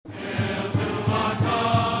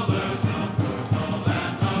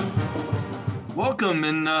Welcome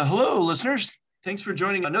and hello, listeners. Thanks for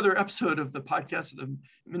joining another episode of the podcast of the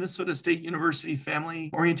Minnesota State University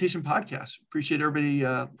Family Orientation Podcast. Appreciate everybody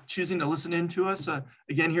choosing to listen in to us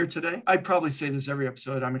again here today. I probably say this every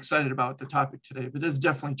episode. I'm excited about the topic today, but that's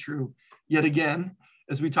definitely true yet again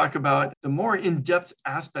as we talk about the more in-depth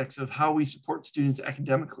aspects of how we support students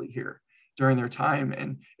academically here during their time.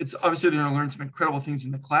 And it's obviously they're going to learn some incredible things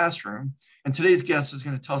in the classroom. And today's guest is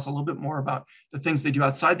going to tell us a little bit more about the things they do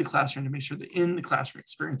outside the classroom to make sure the in the classroom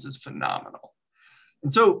experience is phenomenal.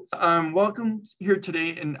 And so welcome here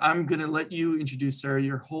today. And I'm going to let you introduce, Sarah,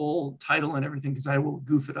 your whole title and everything, because I will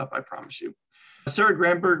goof it up, I promise you. Sarah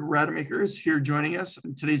Granberg Rademacher is here joining us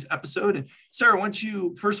in today's episode. And Sarah, why don't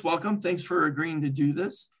you first welcome, thanks for agreeing to do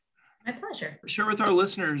this. My pleasure. Share with our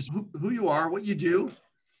listeners who you are, what you do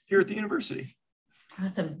here at the university.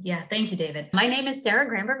 Awesome. Yeah, thank you, David. My name is Sarah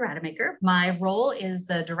Granberg Rademacher. My role is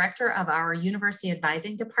the director of our University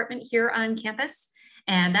Advising Department here on campus.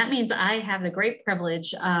 And that means I have the great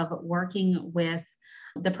privilege of working with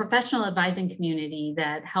the professional advising community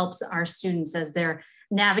that helps our students as they're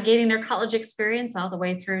navigating their college experience all the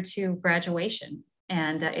way through to graduation.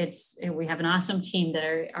 And we have an awesome team that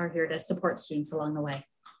are here to support students along the way.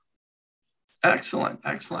 Excellent.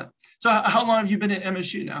 So how long have you been at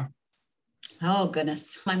MSU now? Oh,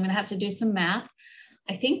 goodness. I'm going to have to do some math.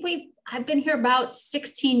 I think I've been here about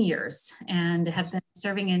 16 years and have been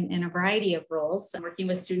serving in a variety of roles, working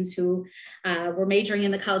with students who were majoring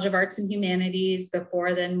in the College of Arts and Humanities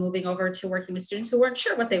before then moving over to working with students who weren't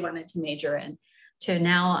sure what they wanted to major in, to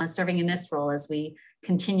now serving in this role as we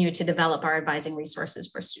continue to develop our advising resources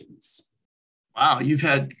for students. Wow, you've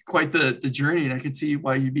had quite the journey, and I can see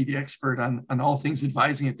why you'd be the expert on all things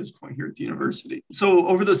advising at this point here at the university. So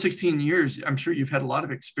over those 16 years, I'm sure you've had a lot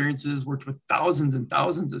of experiences, worked with thousands and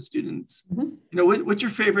thousands of students. Mm-hmm. You know, what's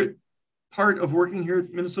your favorite part of working here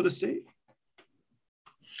at Minnesota State?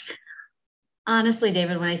 Honestly,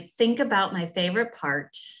 David, when I think about my favorite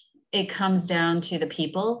part, it comes down to the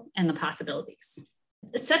people and the possibilities.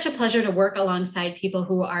 It's such a pleasure to work alongside people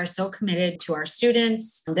who are so committed to our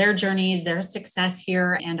students, their journeys, their success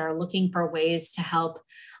here, and are looking for ways to help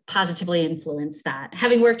positively influence that.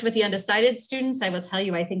 Having worked with the undecided students, I will tell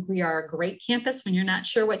you, I think we are a great campus when you're not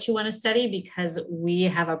sure what you want to study because we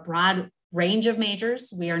have a broad range of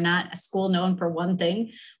majors. We are not a school known for one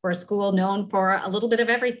thing. We're a school known for a little bit of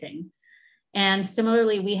everything. And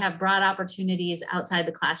similarly, we have broad opportunities outside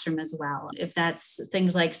the classroom as well. If that's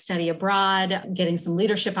things like study abroad, getting some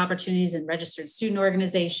leadership opportunities in registered student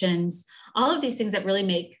organizations, all of these things that really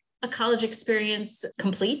make a college experience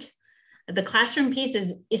complete. The classroom piece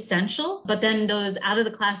is essential, but then those out of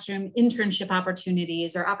the classroom internship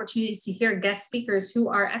opportunities or opportunities to hear guest speakers who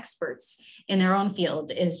are experts in their own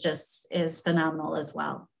field is phenomenal as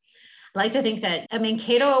well. I like to think that at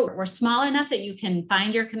Mankato, we're small enough that you can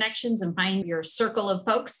find your connections and find your circle of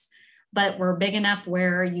folks, but we're big enough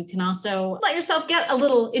where you can also let yourself get a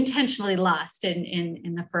little intentionally lost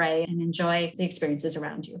in the fray and enjoy the experiences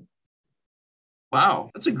around you. Wow,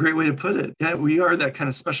 that's a great way to put it. Yeah, we are that kind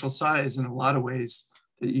of special size in a lot of ways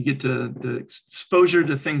that you get to the exposure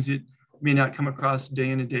to things that you may not come across day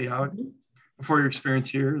in and day out before your experience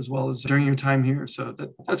here, as well as during your time here. So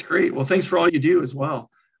that's great. Well, thanks for all you do as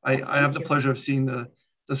well. I have the pleasure of seeing the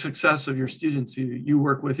success of your students who you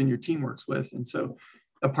work with and your team works with. And so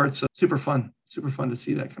that part's super fun to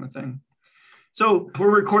see that kind of thing. So we're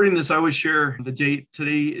recording this. I always share the date.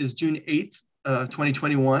 Today is June 8th,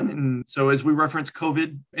 2021. And so as we reference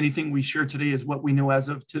COVID, anything we share today is what we know as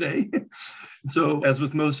of today. So as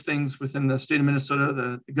with most things within the state of Minnesota,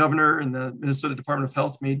 the governor and the Minnesota Department of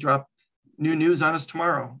Health may drop new news on us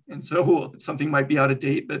tomorrow. And so something might be out of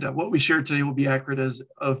date, but what we share today will be accurate as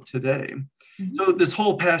of today. Mm-hmm. So this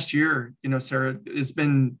whole past year, Sarah, has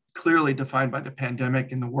been clearly defined by the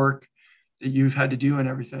pandemic and the work that you've had to do and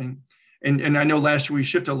everything. And I know last year we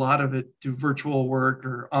shifted a lot of it to virtual work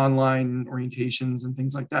or online orientations and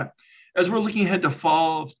things like that. As we're looking ahead to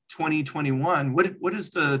fall of 2021, what is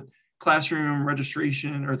the classroom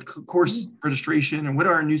registration or the course registration, and what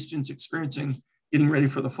are our new students experiencing getting ready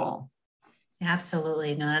for the fall?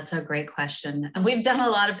 Absolutely. No, that's a great question. And we've done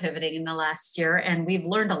a lot of pivoting in the last year and we've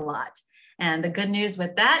learned a lot. And the good news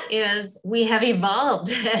with that is we have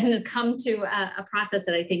evolved and come to a process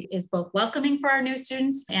that I think is both welcoming for our new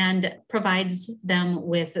students and provides them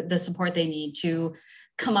with the support they need to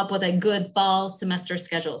come up with a good fall semester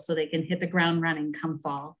schedule so they can hit the ground running come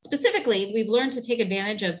fall. Specifically, we've learned to take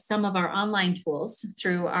advantage of some of our online tools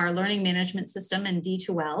through our learning management system and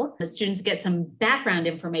D2L. The students get some background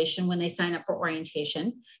information when they sign up for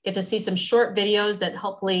orientation, get to see some short videos that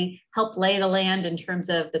hopefully help lay the land in terms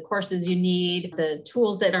of the courses you need, the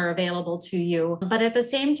tools that are available to you. But at the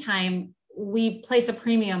same time, we place a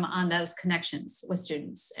premium on those connections with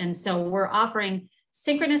students. And so we're offering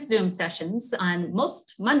synchronous Zoom sessions on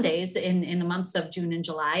most Mondays in the months of June and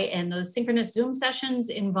July. And those synchronous Zoom sessions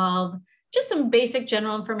involve just some basic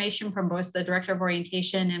general information from both the director of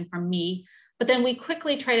orientation and from me. But then we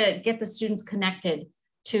quickly try to get the students connected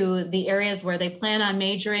to the areas where they plan on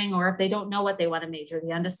majoring, or if they don't know what they want to major,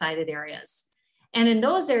 the undecided areas. And in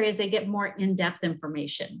those areas, they get more in-depth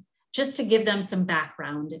information, just to give them some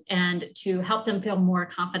background and to help them feel more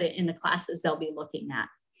confident in the classes they'll be looking at.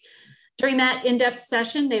 During that in-depth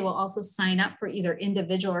session, they will also sign up for either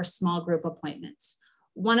individual or small group appointments.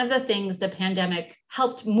 One of the things the pandemic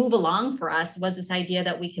helped move along for us was this idea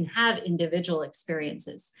that we can have individual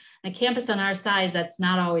experiences. On a campus on our size, that's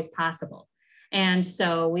not always possible. And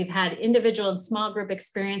so we've had individual and small group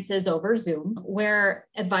experiences over Zoom where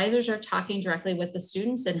advisors are talking directly with the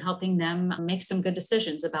students and helping them make some good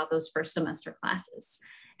decisions about those first semester classes.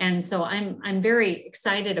 And so I'm very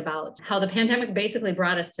excited about how the pandemic basically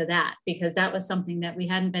brought us to that, because that was something that we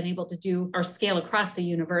hadn't been able to do or scale across the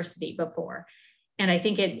university before. And I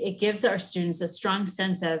think it gives our students a strong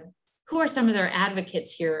sense of who are some of their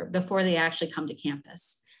advocates here before they actually come to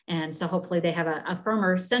campus. And so hopefully they have a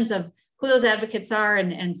firmer sense of who those advocates are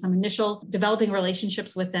and some initial developing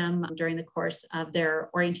relationships with them during the course of their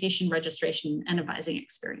orientation, registration, and advising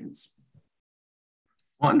experience.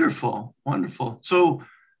 Wonderful, wonderful. So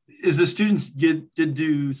as the students did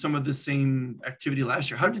do some of the same activity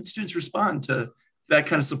last year, how did students respond to that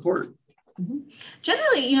kind of support?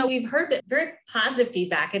 Generally, we've heard very positive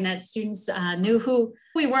feedback and that students knew who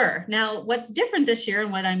we were. Now, what's different this year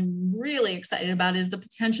and what I'm really excited about is the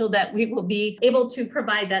potential that we will be able to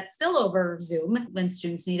provide that still over Zoom when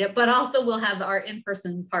students need it, but also we'll have our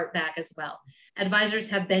in-person part back as well. Advisors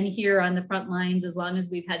have been here on the front lines as long as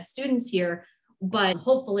we've had students here. But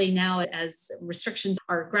hopefully now, as restrictions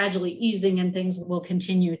are gradually easing and things will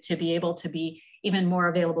continue to be able to be even more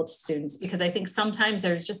available to students, because I think sometimes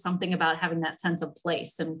there's just something about having that sense of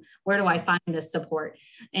place and where do I find this support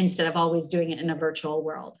instead of always doing it in a virtual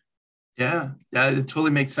world. Yeah, it totally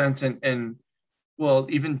makes sense. And well,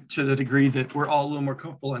 even to the degree that we're all a little more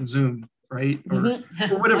comfortable on Zoom, right? Or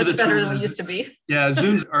whatever the tool is. Used to be. Yeah,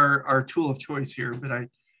 Zoom's our tool of choice here, but I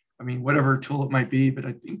mean, whatever tool it might be, but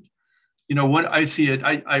I think, what I see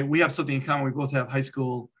it, we have something in common. We both have high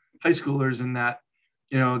schoolers in that,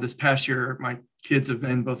 this past year, my kids have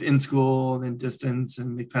been both in school and in distance,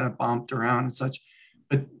 and they kind of bumped around and such.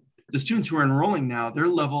 But the students who are enrolling now, their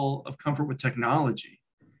level of comfort with technology,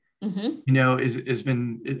 has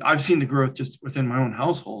been, I've seen the growth just within my own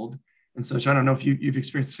household and such. I don't know if you've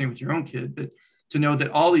experienced the same with your own kid, but to know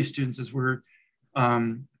that all these students, as we're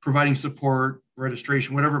providing support,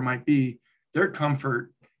 registration, whatever it might be, their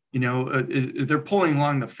comfort, they're pulling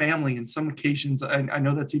along the family in some occasions. I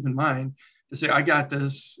know that's even mine, to say, I got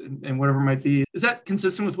this and whatever it might be. Is that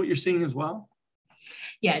consistent with what you're seeing as well?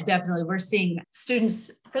 Yeah, definitely. We're seeing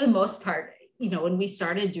students, for the most part, when we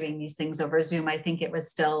started doing these things over Zoom, I think it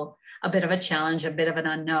was still a bit of a challenge, a bit of an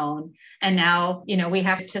unknown. And now, we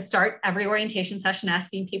have to start every orientation session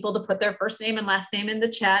asking people to put their first name and last name in the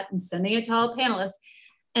chat and sending it to all panelists.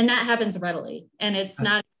 And that happens readily. And it's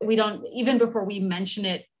not, we don't, even before we mention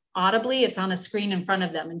it audibly, it's on a screen in front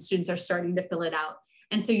of them and students are starting to fill it out.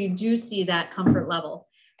 And so you do see that comfort level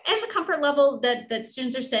and the comfort level that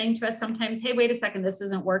students are saying to us sometimes, hey, wait a second, this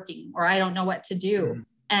isn't working, or I don't know what to do. Mm-hmm.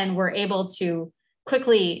 And we're able to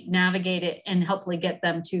quickly navigate it and hopefully get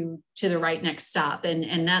them to the right next stop.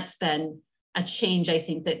 And that's been a change, I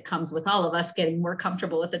think, that comes with all of us getting more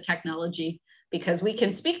comfortable with the technology, because we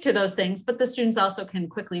can speak to those things, but the students also can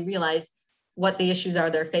quickly realize what the issues are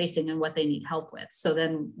they're facing and what they need help with. So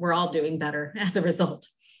then we're all doing better as a result.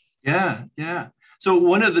 Yeah. So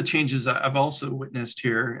one of the changes I've also witnessed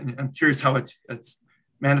here, and I'm curious how it's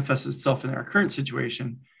manifests itself in our current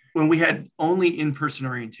situation. When we had only in-person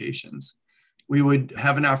orientations, we would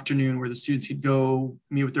have an afternoon where the students could go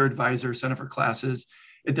meet with their advisor, sign up for classes.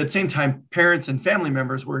 At that same time, parents and family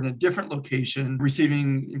members were in a different location,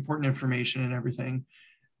 receiving important information and everything.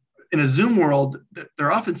 In a Zoom world,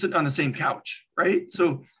 they're often sitting on the same couch, right?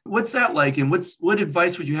 So what's that like? And what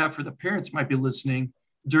advice would you have for the parents who might be listening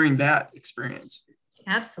during that experience?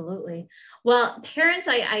 Absolutely. Well, parents,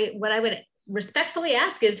 what I would respectfully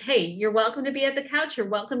ask is, hey, you're welcome to be at the couch. You're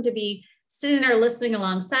welcome to be sitting there listening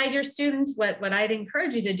alongside your student, what I'd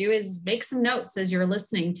encourage you to do is make some notes as you're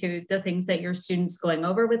listening to the things that your student's going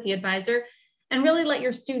over with the advisor, and really let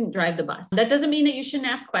your student drive the bus. That doesn't mean that you shouldn't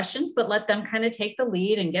ask questions, but let them kind of take the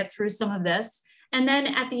lead and get through some of this. And then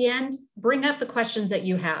at the end, bring up the questions that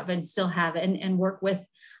you have and still have, and work with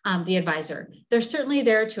the advisor. They're certainly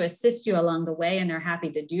there to assist you along the way, and they're happy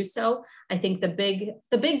to do so. I think the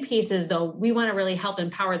big piece is, though, we want to really help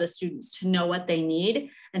empower the students to know what they need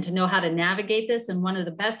and to know how to navigate this. And one of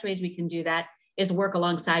the best ways we can do that is work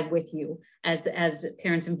alongside with you as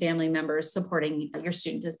parents and family members, supporting your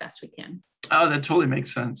student as best we can. Oh, that totally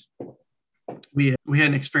makes sense. We had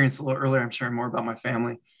an experience a little earlier. I'm sharing more about my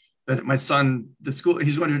family, but my son, the school,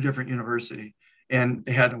 he's going to a different university, and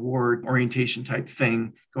they had an award orientation type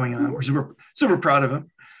thing going on. We're super proud of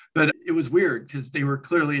him, but it was weird because they were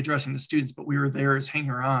clearly addressing the students, but we were there as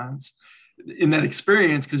hanger-ons in that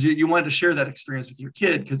experience, because you wanted to share that experience with your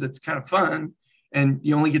kid because it's kind of fun, and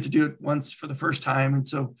you only get to do it once for the first time. And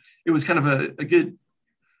so it was kind of a good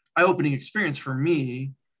eye-opening experience for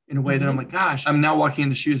me, in a way that I'm like, gosh, I'm now walking in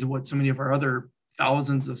the shoes of what so many of our other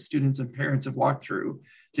thousands of students and parents have walked through,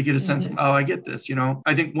 to get a sense of, oh, I get this.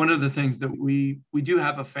 I think one of the things that we do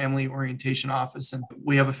have a family orientation office, and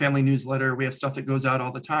we have a family newsletter. We have stuff that goes out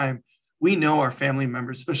all the time. We know our family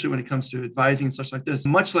members, especially when it comes to advising and such like this,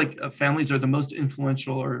 much like families are the most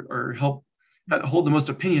influential or help hold the most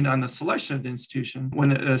opinion on the selection of the institution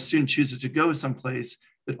when a student chooses to go someplace.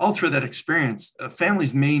 But all through that experience,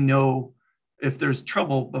 families may know if there's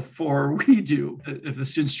trouble before we do, if the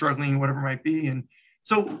student's struggling, whatever it might be. And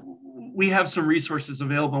so we have some resources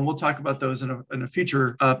available, and we'll talk about those in a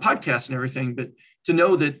future podcast and everything. But to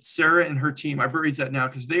know that Sarah and her team, I raise that now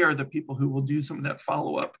because they are the people who will do some of that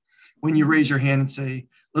follow-up when you raise your hand and say,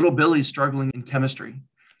 little Billy's struggling in chemistry.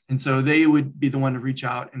 And so they would be the one to reach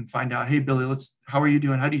out and find out, hey, Billy, how are you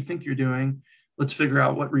doing? How do you think you're doing? Let's figure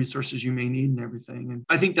out what resources you may need and everything. And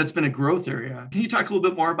I think that's been a growth area. Can you talk a little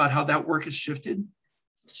bit more about how that work has shifted?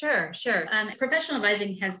 Sure. Professional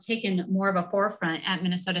advising has taken more of a forefront at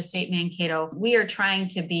Minnesota State Mankato. We are trying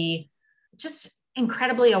to be just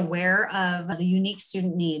incredibly aware of the unique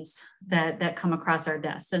student needs that come across our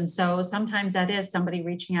desks. And so sometimes that is somebody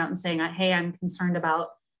reaching out and saying, hey, I'm concerned about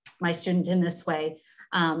my student in this way.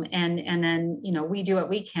 And then, we do what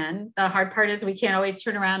we can. The hard part is we can't always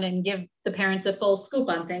turn around and give the parents a full scoop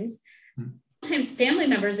on things. Sometimes family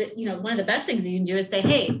members, one of the best things you can do is say,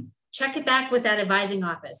 hey, check it back with that advising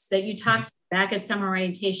office that you talked to back at summer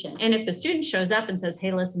orientation. And if the student shows up and says,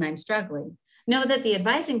 hey, listen, I'm struggling, know that the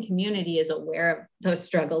advising community is aware of those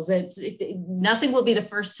struggles. Nothing will be the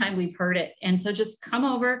first time we've heard it. And so just come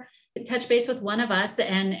over, touch base with one of us,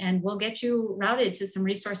 and we'll get you routed to some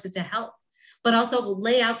resources to help, but also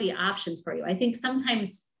lay out the options for you. I think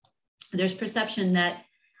sometimes there's perception that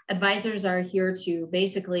advisors are here to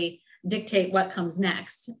basically dictate what comes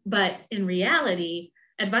next. But in reality,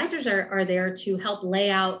 advisors are there to help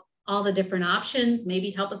lay out all the different options,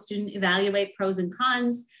 maybe help a student evaluate pros and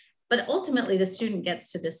cons, but ultimately the student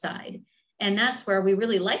gets to decide. And that's where we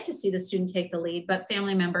really like to see the student take the lead. But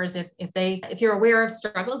family members, if you're aware of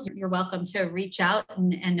struggles, you're welcome to reach out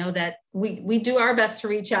and know that we do our best to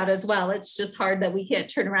reach out as well. It's just hard that we can't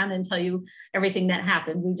turn around and tell you everything that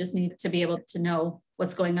happened. We just need to be able to know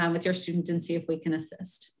what's going on with your student and see if we can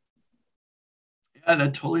assist. Yeah,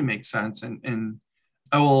 that totally makes sense. And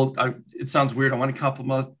it sounds weird. I want to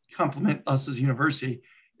compliment us as a university,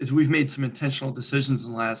 is we've made some intentional decisions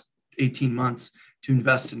in the last 18 months to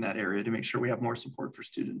invest in that area to make sure we have more support for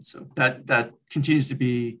students. So that continues to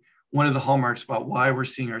be one of the hallmarks about why we're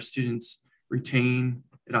seeing our students retain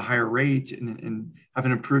at a higher rate and have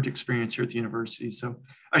an improved experience here at the university. So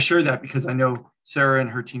I share that because I know Sarah and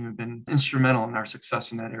her team have been instrumental in our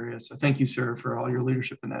success in that area. So thank you, Sarah, for all your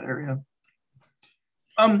leadership in that area.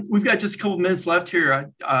 We've got just a couple of minutes left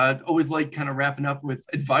here. I always like kind of wrapping up with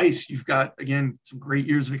advice. You've got, again, some great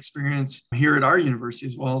years of experience here at our university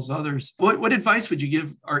as well as others. What advice would you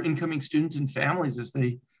give our incoming students and families as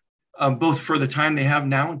they, both for the time they have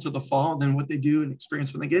now until the fall, then what they do and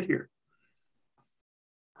experience when they get here?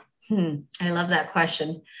 I love that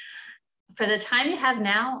question. For the time you have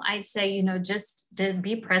now, I'd say, just to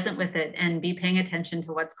be present with it and be paying attention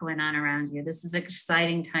to what's going on around you. This is an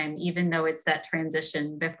exciting time, even though it's that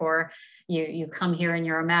transition before you come here and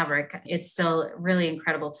you're a maverick. It's still a really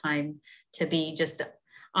incredible time to be just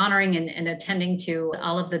honoring and attending to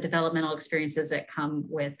all of the developmental experiences that come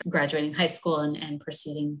with graduating high school and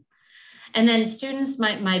proceeding. And then students,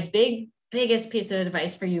 my biggest piece of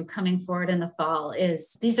advice for you coming forward in the fall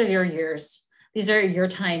is these are your years. These are your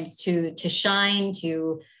times to shine,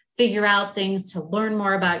 to figure out things, to learn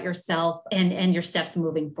more about yourself and your steps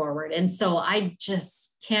moving forward. And so I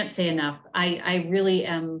just can't say enough. I really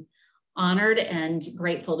am honored and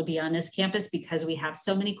grateful to be on this campus because we have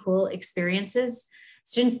so many cool experiences.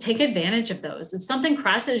 Students, take advantage of those. If something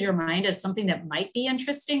crosses your mind as something that might be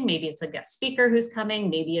interesting, maybe it's a guest speaker who's coming,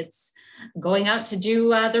 maybe it's going out to do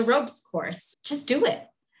the ropes course, just do it.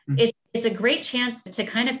 Mm-hmm. It's a great chance to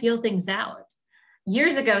kind of feel things out.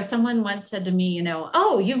 Years ago, someone once said to me,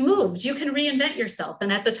 oh, you've moved, you can reinvent yourself.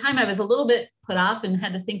 And at the time I was a little bit put off and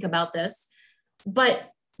had to think about this, but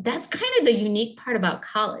that's kind of the unique part about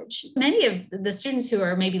college. Many of the students who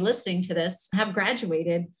are maybe listening to this have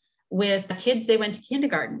graduated with kids they went to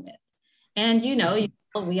kindergarten with. And,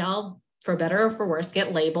 we all, for better or for worse,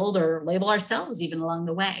 get labeled or label ourselves even along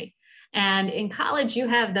the way. And in college, you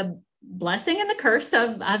have the blessing and the curse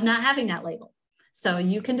of not having that label. So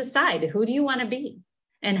you can decide, who do you want to be?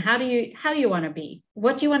 And how do you want to be?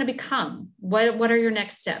 What do you want to become? What are your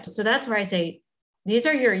next steps? So that's where I say, these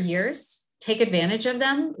are your years. Take advantage of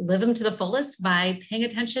them, live them to the fullest by paying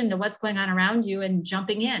attention to what's going on around you and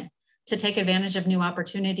jumping in to take advantage of new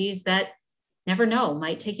opportunities that, never know,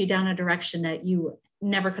 might take you down a direction that you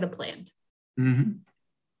never could have planned. Mm-hmm.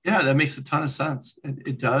 Yeah, that makes a ton of sense.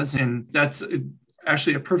 It does. And that's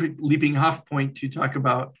actually a perfect leaping off point to talk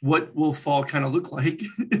about what will fall kind of look like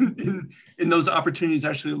in those opportunities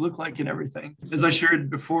actually look like and everything. As I shared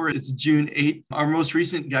before, it's June 8th. Our most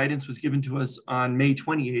recent guidance was given to us on May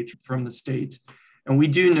 28th from the state. And we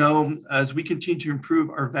do know, as we continue to improve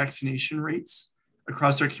our vaccination rates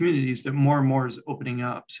across our communities, that more and more is opening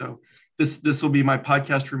up. So this will be my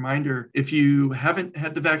podcast reminder. If you haven't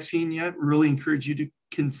had the vaccine yet, really encourage you to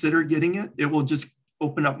consider getting it. It will just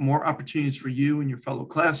open up more opportunities for you and your fellow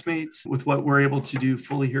classmates with what we're able to do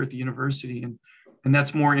fully here at the university. And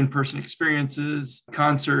that's more in-person experiences,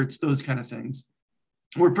 concerts, those kind of things.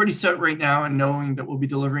 We're pretty set right now in knowing that we'll be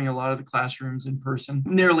delivering a lot of the classrooms in person,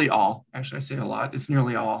 nearly all. Actually, I say a lot, it's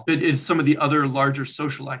nearly all. But it's some of the other larger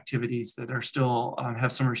social activities that are still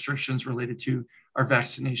have some restrictions related to our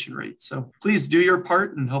vaccination rates. So please do your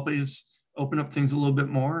part and help us open up things a little bit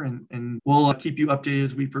more. And we'll keep you updated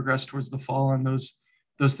as we progress towards the fall on those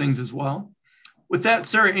things as well. With that,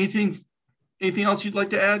 Sarah, anything else you'd like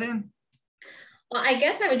to add in? Well, I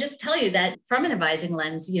guess I would just tell you that from an advising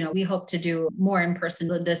lens, we hope to do more in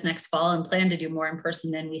person this next fall and plan to do more in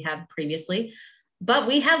person than we have previously. But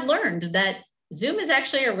we have learned that Zoom is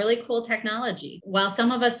actually a really cool technology. While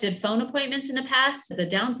some of us did phone appointments in the past, the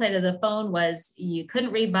downside of the phone was you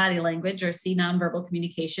couldn't read body language or see nonverbal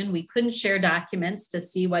communication. We couldn't share documents to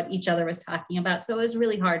see what each other was talking about. So it was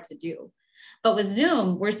really hard to do. But with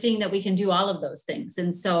Zoom, we're seeing that we can do all of those things.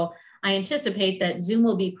 And so I anticipate that Zoom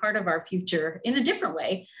will be part of our future in a different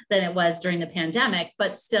way than it was during the pandemic,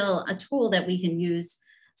 but still a tool that we can use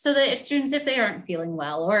so that students, if they aren't feeling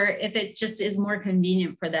well, or if it just is more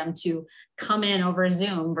convenient for them to come in over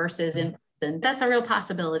Zoom versus in person, that's a real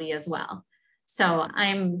possibility as well. So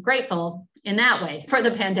I'm grateful in that way for the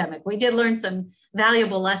pandemic. We did learn some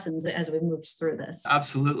valuable lessons as we moved through this.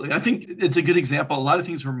 Absolutely. I think it's a good example. A lot of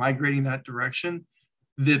things were migrating that direction.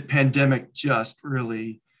 The pandemic just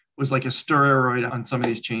really was like a steroid on some of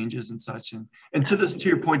these changes and such. And to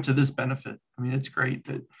your point, to this benefit, I mean, it's great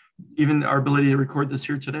that even our ability to record this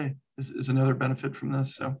here today is another benefit from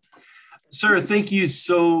this. So, Sarah, thank you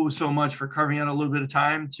so much for carving out a little bit of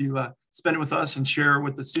time to spend it with us and share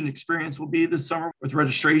what the student experience will be this summer with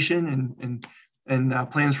registration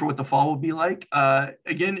and plans for what the fall will be like.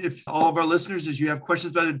 Again, if all of our listeners, as you have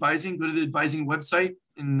questions about advising, go to the advising website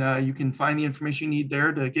and you can find the information you need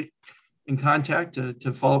there to get in contact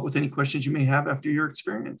to follow up with any questions you may have after your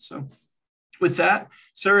experience. So with that,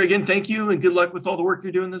 Sarah, again, thank you and good luck with all the work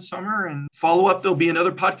you're doing this summer, and follow up. There'll be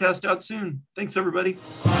another podcast out soon. Thanks, everybody.